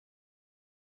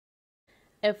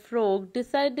A frog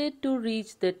decided to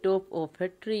reach the top of a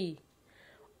tree.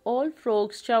 All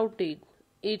frogs shouted,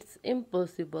 "It's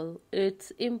impossible,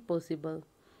 it's impossible."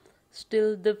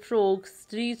 Still the frog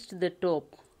reached the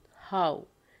top. How?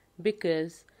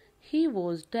 Because he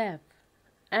was deaf,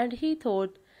 and he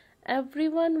thought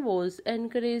everyone was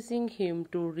encouraging him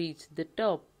to reach the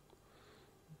top.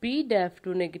 Be deaf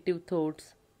to negative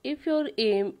thoughts if your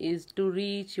aim is to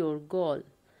reach your goal.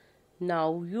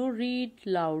 Now you read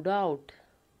loud out.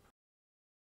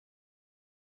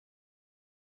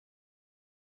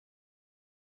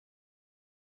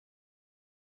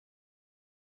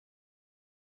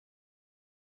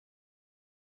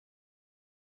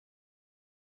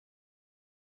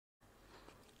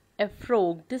 A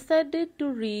frog decided to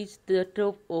reach the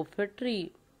top of a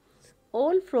tree.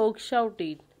 All frogs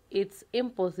shouted, "It's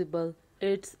impossible,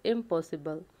 it's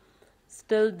impossible."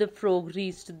 Still the frog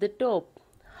reached the top.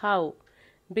 How?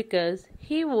 Because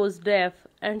he was deaf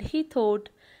and he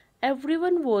thought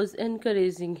everyone was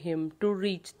encouraging him to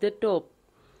reach the top.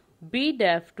 Be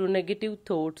deaf to negative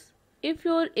thoughts if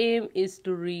your aim is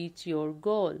to reach your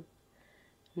goal.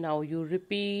 Now you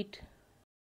repeat.